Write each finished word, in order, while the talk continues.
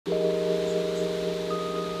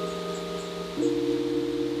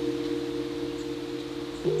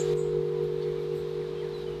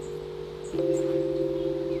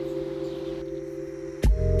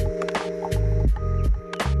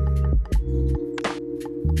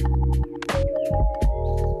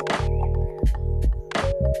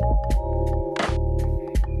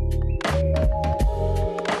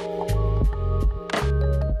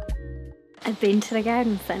been to the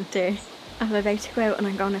garden centre. I'm about to go out and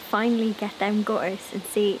I'm going to finally get them gutters and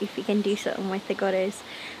see if we can do something with the gutters.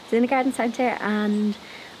 I was in the garden centre and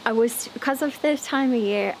because of the time of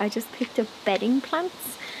year, I just picked up bedding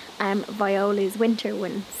plants, violas, winter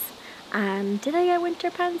ones. And did I get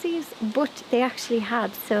winter pansies? But they actually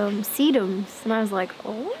had some sedums and I was like,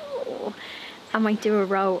 oh, I might do a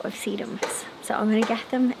row of sedums. So I'm going to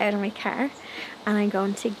get them out of my car and I'm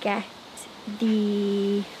going to get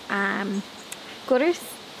the gutters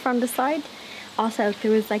from the side. Also,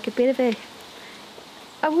 there was like a bit of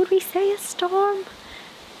would we say a storm?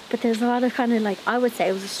 But there's a lot of kind of like, I would say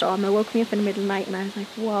it was a storm. It woke me up in the middle of the night and I was like,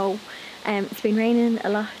 whoa. It's been raining a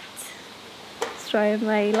lot. Story of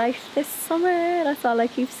my life this summer. That's all I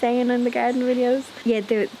keep saying in the garden videos. Yeah,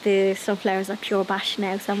 the sunflowers are pure bash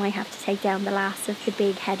now, so I might have to take down the last of the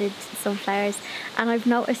big headed sunflowers. And I've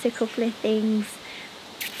noticed a couple of things,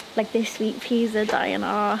 like the sweet peas are dying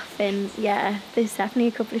off, and yeah, there's definitely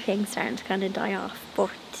a couple of things starting to kind of die off,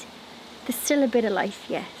 but there's still a bit of life,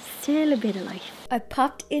 yeah, still a bit of life. I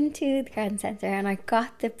popped into the garden centre and I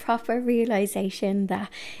got the proper realisation that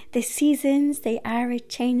the seasons, they are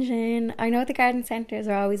changing. I know the garden centres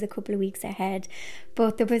are always a couple of weeks ahead,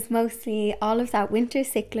 but there was mostly all of that winter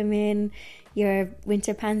cyclamen, your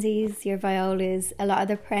winter pansies, your violas. A lot of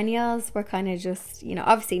the perennials were kind of just, you know,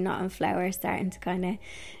 obviously not in flower, starting to kind of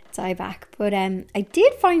die back. But I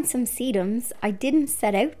did find some sedums. I didn't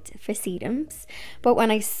set out for sedums, but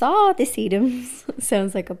when I saw the sedums,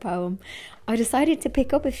 sounds like a poem, I decided to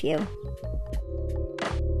pick up a few.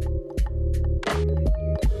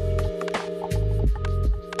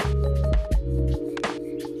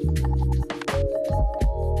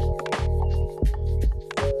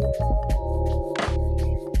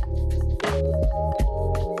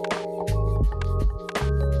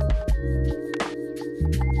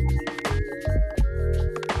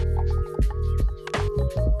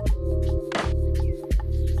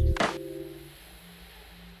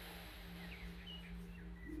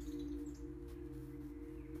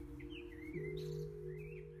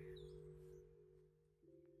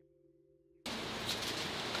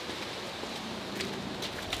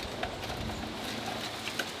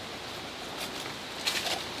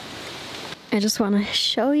 I just want to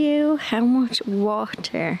show you how much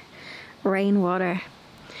water, rainwater,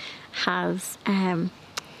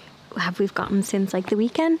 we've gotten since like the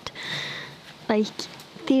weekend. Like,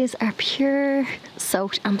 these are pure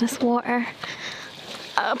soaked, and this water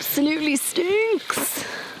absolutely stinks.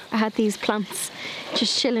 I had these plants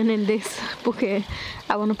just chilling in this bucket.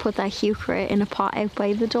 I want to put that heuchera in a pot out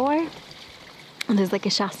by the door, and there's like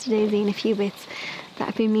a Shasta daisy and a few bits that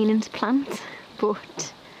I've been meaning to plant,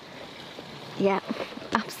 but yeah,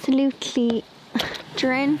 absolutely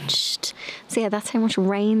drenched. So yeah, that's how much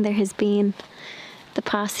rain there has been the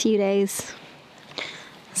past few days.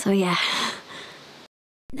 So yeah.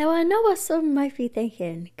 Now I know what some might be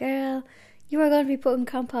thinking, girl, you are going to be putting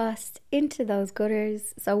compost into those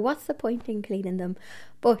gutters, so what's the point in cleaning them?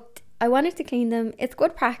 But I wanted to clean them. It's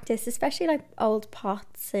good practice, especially like old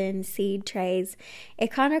pots and seed trays.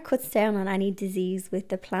 It kind of cuts down on any disease with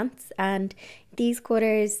the plants. And these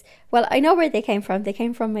gutters, well, I know where they came from. They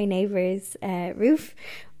came from my neighbour's roof.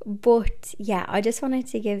 But yeah, I just wanted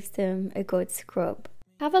to give them a good scrub.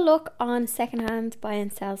 Have a look on secondhand buy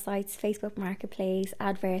and sell sites, Facebook Marketplace,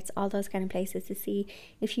 adverts, all those kind of places to see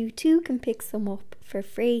if you too can pick some up for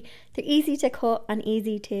free. They're easy to cut and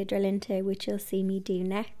easy to drill into, which you'll see me do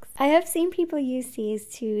next. I have seen people use these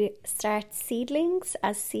to start seedlings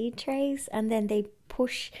as seed trays, and then they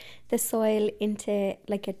push the soil into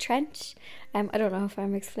like a trench. I don't know if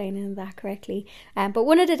I'm explaining that correctly, but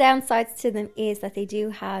one of the downsides to them is that they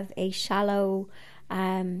do have a shallow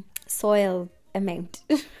soil amount.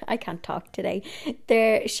 I can't talk today.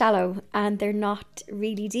 They're shallow and they're not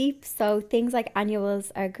really deep, so things like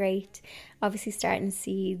annuals are great, obviously starting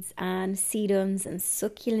seeds, and sedums and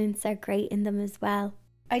succulents are great in them as well.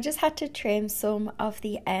 I just had to trim some of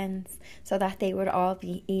the ends so that they would all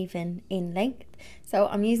be even in length. So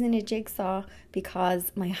I'm using a jigsaw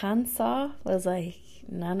because my handsaw was like,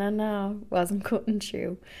 no, wasn't cutting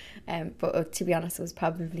through. But to be honest, it was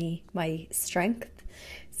probably my strength.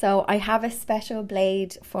 So I have a special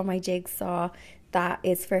blade for my jigsaw that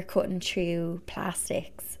is for cutting through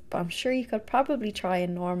plastics. But I'm sure you could probably try a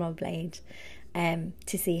normal blade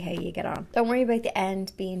to see how you get on. Don't worry about the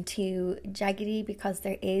end being too jaggedy because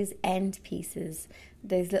there is end pieces.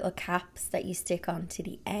 There's little caps that you stick onto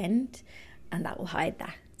the end and that will hide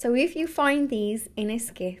that. So if you find these in a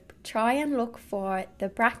skip try and look for the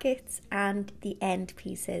brackets and the end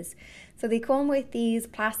pieces. So they come with these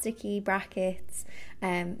plasticky brackets,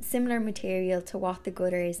 similar material to what the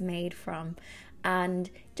gutter is made from. And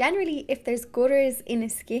generally, if there's gutters in a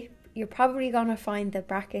skip, you're probably going to find the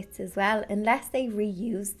brackets as well, unless they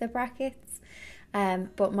reuse the brackets.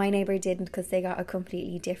 But my neighbour didn't, because they got a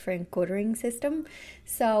completely different guttering system.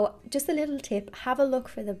 So just a little tip, have a look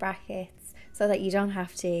for the brackets so that you don't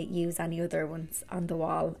have to use any other ones on the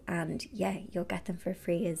wall, and yeah, you'll get them for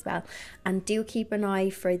free as well. And do keep an eye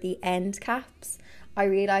for the end caps. I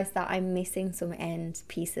realised that I'm missing some end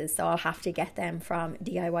pieces, so I'll have to get them from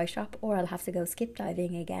DIY shop, or I'll have to go skip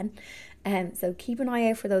diving again. So keep an eye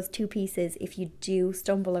out for those two pieces if you do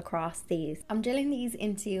stumble across these. I'm drilling these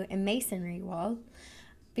into a masonry wall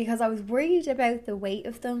because I was worried about the weight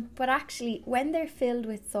of them, but actually when they're filled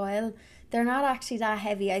with soil, they're not actually that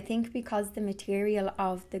heavy. I think because the material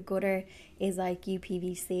of the gutter is like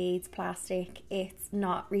UPVC, it's plastic, it's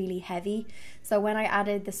not really heavy. So when I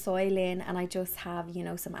added the soil in and I just have, you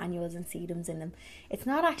know, some annuals and sedums in them, it's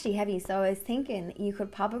not actually heavy. So I was thinking you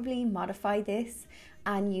could probably modify this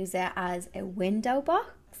and use it as a window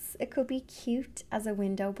box. It could be cute as a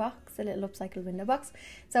window box, a little upcycled window box.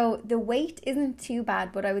 So the weight isn't too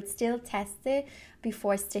bad, but I would still test it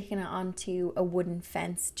before sticking it onto a wooden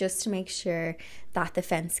fence, just to make sure that the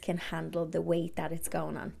fence can handle the weight that it's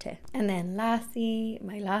going onto. And then lastly,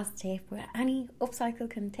 my last tip with any upcycle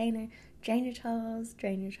container: drainage holes,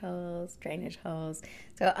 drainage holes, drainage holes.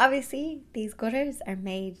 So obviously these gutters are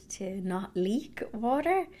made to not leak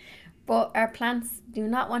water, but our plants do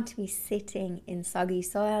not want to be sitting in soggy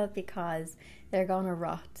soil because they're going to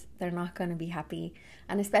rot. They're not going to be happy.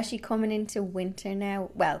 And especially coming into winter now,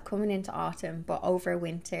 well, coming into autumn, but over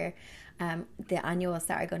winter, the annuals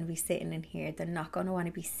that are going to be sitting in here, they're not going to want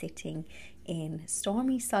to be sitting in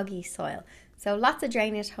stormy, soggy soil. So lots of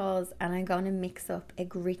drainage holes, and I'm going to mix up a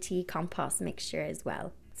gritty compost mixture as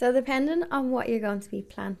well. So depending on what you're going to be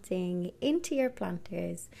planting into your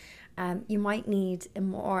planters, you might need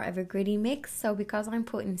more of a gritty mix. So because I'm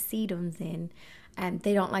putting sedums in,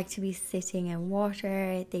 they don't like to be sitting in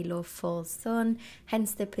water, they love full sun,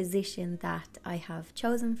 hence the position that I have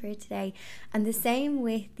chosen for today. And the same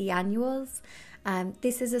with the annuals.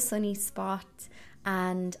 This is a sunny spot,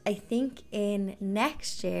 and I think in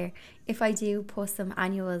next year, if I do put some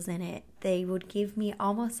annuals in it, they would give me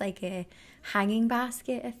almost like a hanging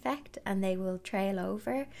basket effect, and they will trail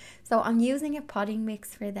over. So I'm using a potting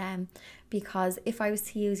mix for them, because if I was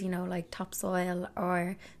to use, you know, like topsoil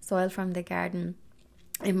or soil from the garden,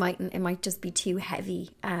 it might just be too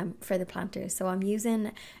heavy for the planters. So I'm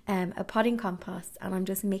using a potting compost, and I'm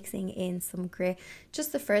just mixing in some grit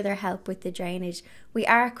just to further help with the drainage. We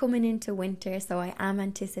are coming into winter, so I am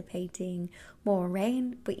anticipating more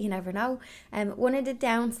rain, but you never know. One of the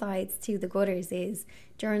downsides to the gutters is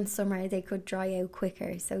during summer they could dry out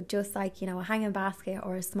quicker. So just like, you know, a hanging basket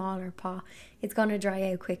or a smaller pot, it's going to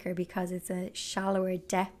dry out quicker because it's a shallower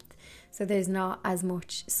depth. So there's not as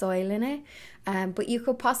much soil in it, but you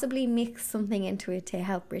could possibly mix something into it to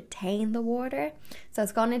help retain the water. So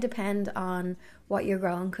it's going to depend on what your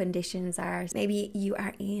growing conditions are. Maybe you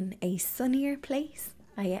are in a sunnier place.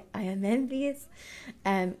 I am envious.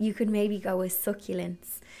 You could maybe go with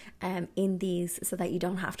succulents in these so that you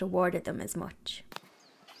don't have to water them as much.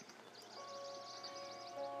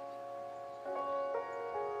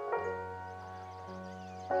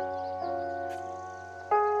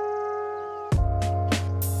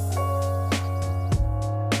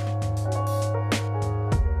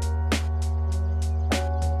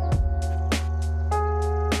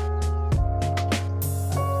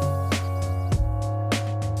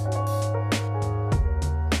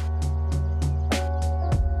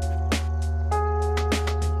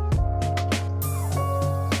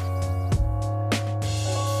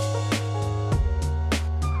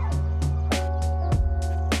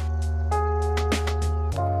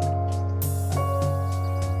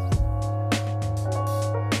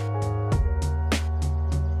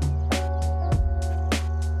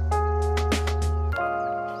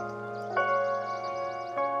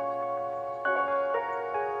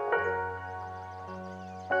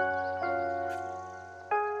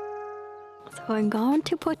 So I'm going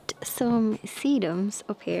to put some sedums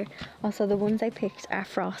up here. Also, the ones I picked are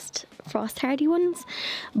frost hardy ones,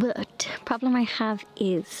 but problem I have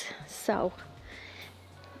is, so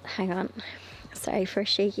hang on, sorry for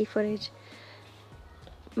shaky footage,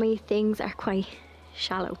 my things are quite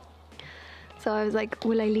shallow. So I was like,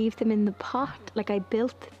 will I leave them in the pot? Like, I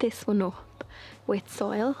built this one up with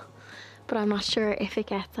soil, but I'm not sure if it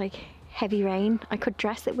gets like heavy rain. I could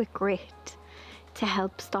dress it with grit to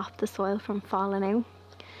help stop the soil from falling out.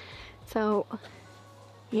 So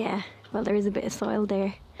yeah, well, there is a bit of soil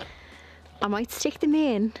there. I might stick them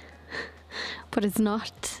in, but it's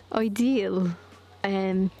not ideal.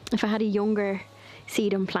 If I had a younger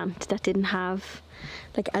sedum plant that didn't have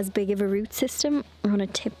like as big of a root system, I'm gonna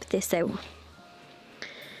tip this out.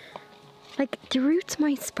 Like, the roots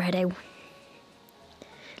might spread out.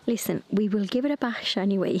 Listen, we will give it a bash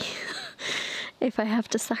anyway. If I have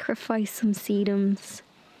to sacrifice some sedums.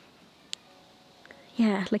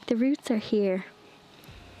 Yeah, like the roots are here.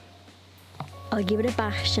 I'll give it a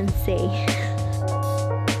bash and see.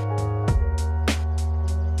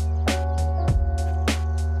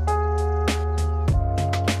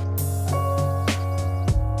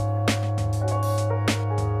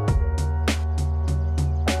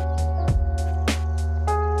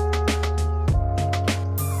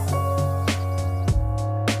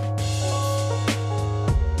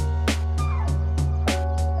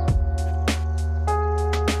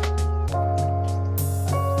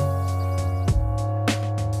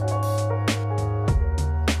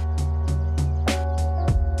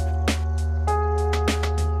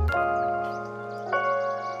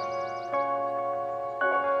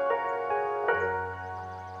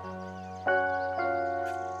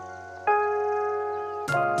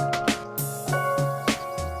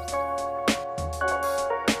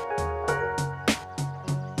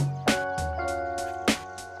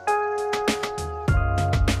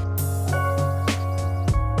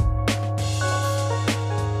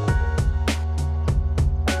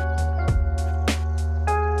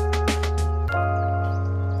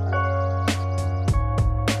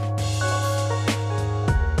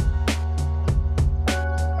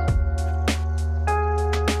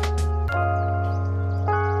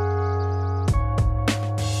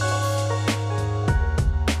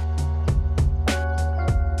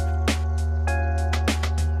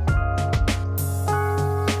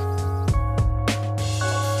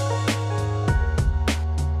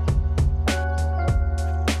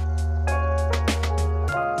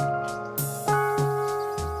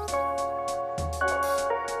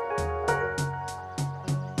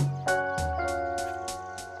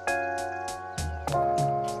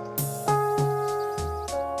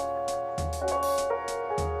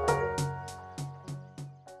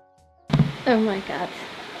 Oh my god.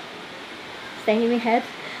 Staying in my head.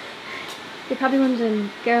 You're probably wondering,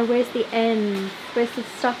 girl, where's the end? Where's the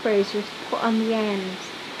stoppers you put on the end?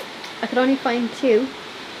 I could only find two.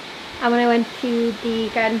 And when I went to the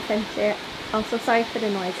garden centre, also sorry for the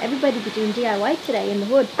noise, everybody be doing DIY today in the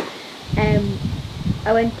hood.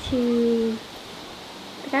 I went to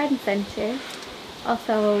the garden centre,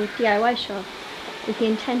 also DIY shop, with the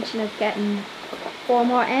intention of getting 4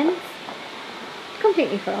 more ends.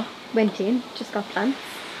 Completely full. Went in, just got plants.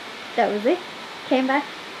 That was it. Came back.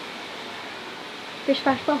 Bish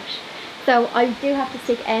bash bosh. So I do have to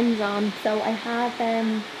stick ends on. So I have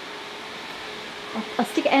I'll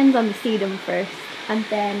stick ends on the sedum first, and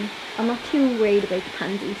then I'm not too worried about the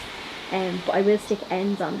pansies. But I will stick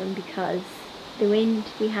ends on them because the wind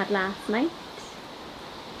we had last night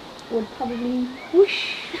would probably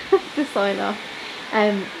whoosh the soil off.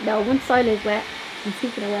 Now once soil is wet, and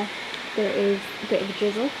speaking of wet, there is a bit of a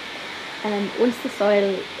drizzle. Once the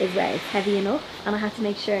soil is wet, it's heavy enough, and I had to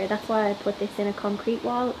make sure, that's why I put this in a concrete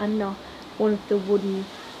wall and not one of the wooden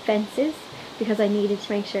fences, because I needed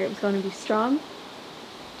to make sure it was going to be strong.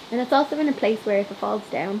 And it's also in a place where if it falls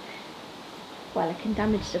down, well, it can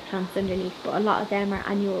damage the plants underneath, but a lot of them are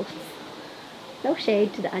annuals. No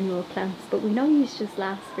shade to the annual plants, but we know these just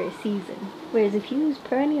last for a season, whereas if you use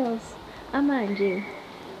perennials, I mind you.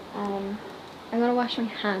 I'm going to wash my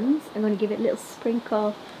hands. I'm going to give it a little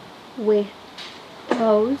sprinkle with the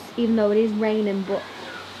hose, even though it is raining, but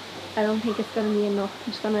I don't think it's going to be enough.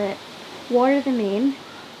 I'm just going to water them in.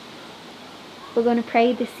 We're going to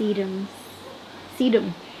pray the seed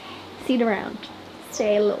around,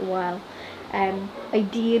 stay a little while.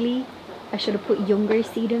 Ideally I should have put younger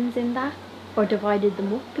sedums in that, or divided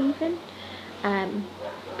them up even,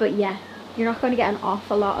 but yeah, you're not going to get an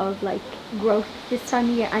awful lot of like growth this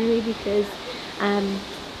time of year anyway, because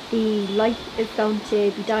the light is going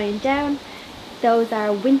to be dying down. Those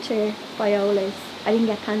are winter violas. I didn't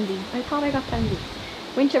get pansy. I thought I got pansy.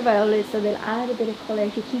 Winter violas, so they'll add a bit of colour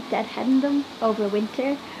if you keep deadheading them over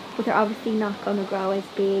winter, but they're obviously not going to grow as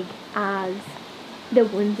big as the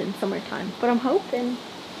ones in summertime. But I'm hoping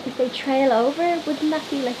if they trail over, wouldn't that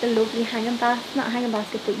be like a lovely hanging basket? Not hanging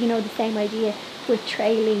basket, but you know, the same idea with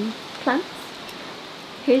trailing plants.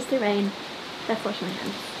 Here's the rain. Let's wash my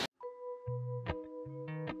hands.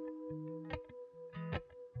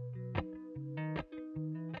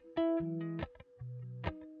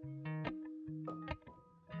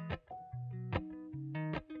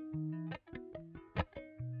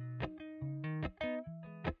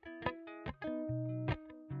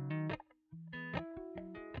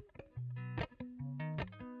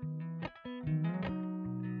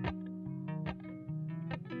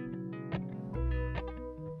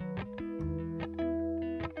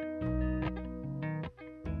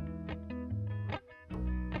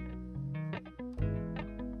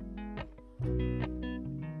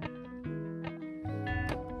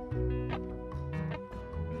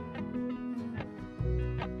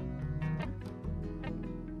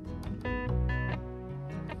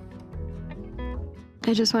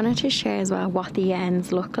 I just wanted to share as well what the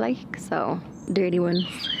ends look like. So, dirty ones.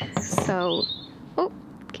 So, oh,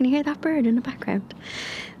 can you hear that bird in the background?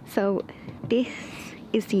 So, this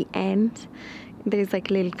is the end. There's like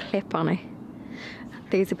a little clip on it.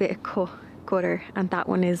 There's a bit of gutter, and that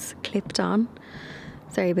one is clipped on.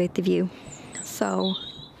 Sorry about the view. So,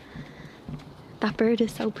 that bird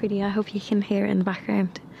is so pretty. I hope you can hear it in the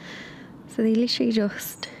background. So they literally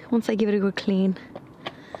just, once I give it a good clean,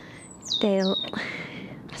 they'll...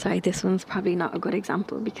 Sorry, this one's probably not a good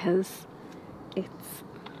example because it's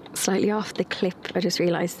slightly off the clip. I just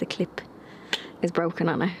realised the clip is broken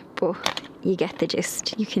on it, but you get the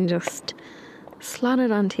gist. You can just slot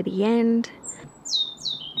it onto the end.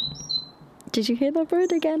 Did you hear that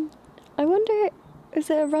bird again? I wonder, is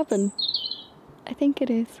it a robin? I think it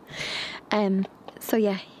is. So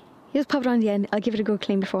yeah, you just pop it on the end. I'll give it a good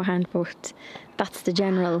clean beforehand, but that's the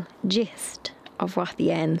general gist of what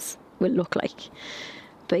the ends will look like.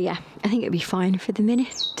 But yeah, I think it'll be fine for the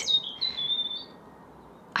minute.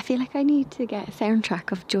 I feel like I need to get a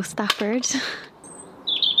soundtrack of just that bird.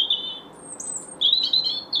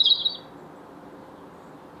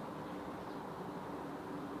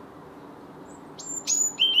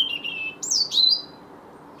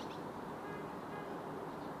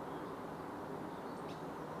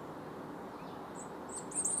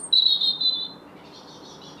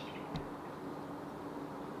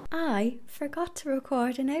 I forgot to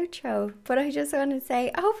record an outro, but I just want to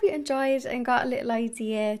say I hope you enjoyed and got a little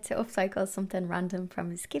idea to upcycle something random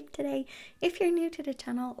from a skip today. If you're new to the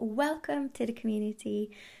channel, welcome to the community.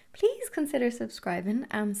 Please consider subscribing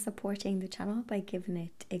and supporting the channel by giving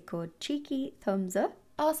it a good cheeky thumbs up.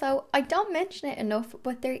 Also, I don't mention it enough,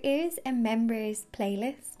 but there is a members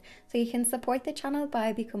playlist, so you can support the channel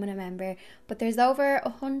by becoming a member. But there's over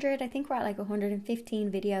 100, I think we're at like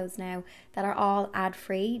 115 videos now that are all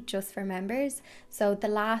ad-free just for members. So the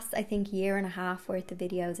last, I think, year and a half worth of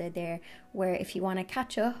videos are there, where if you want to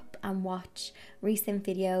catch up and watch recent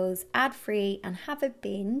videos ad-free and have a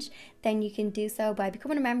binge, then you can do so by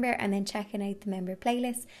becoming a member and then checking out the member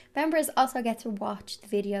playlist. Members also get to watch the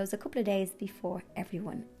videos a couple of days before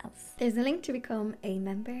everyone else. There's a link to become a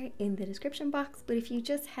member in the description box, but if you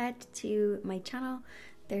just head to my channel,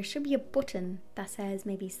 there should be a button that says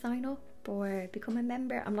maybe sign up or become a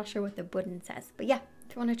member. I'm not sure what the button says, but yeah,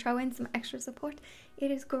 if you want to throw in some extra support,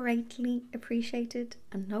 it is greatly appreciated,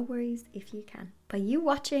 and no worries if you can. By you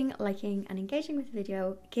watching, liking and engaging with the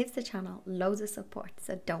video gives the channel loads of support,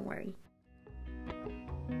 so don't worry.